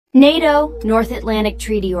NATO, North Atlantic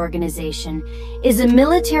Treaty Organization, is a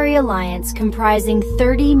military alliance comprising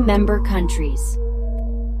 30 member countries.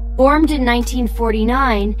 Formed in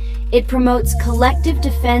 1949, it promotes collective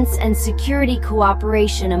defense and security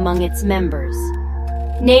cooperation among its members.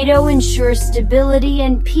 NATO ensures stability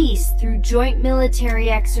and peace through joint military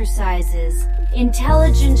exercises,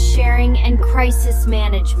 intelligence sharing, and crisis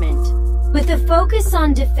management. With a focus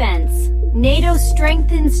on defense, NATO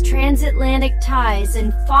strengthens transatlantic ties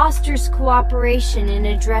and fosters cooperation in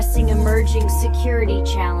addressing emerging security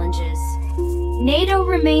challenges. NATO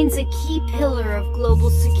remains a key pillar of global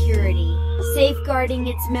security, safeguarding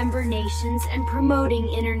its member nations and promoting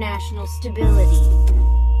international stability.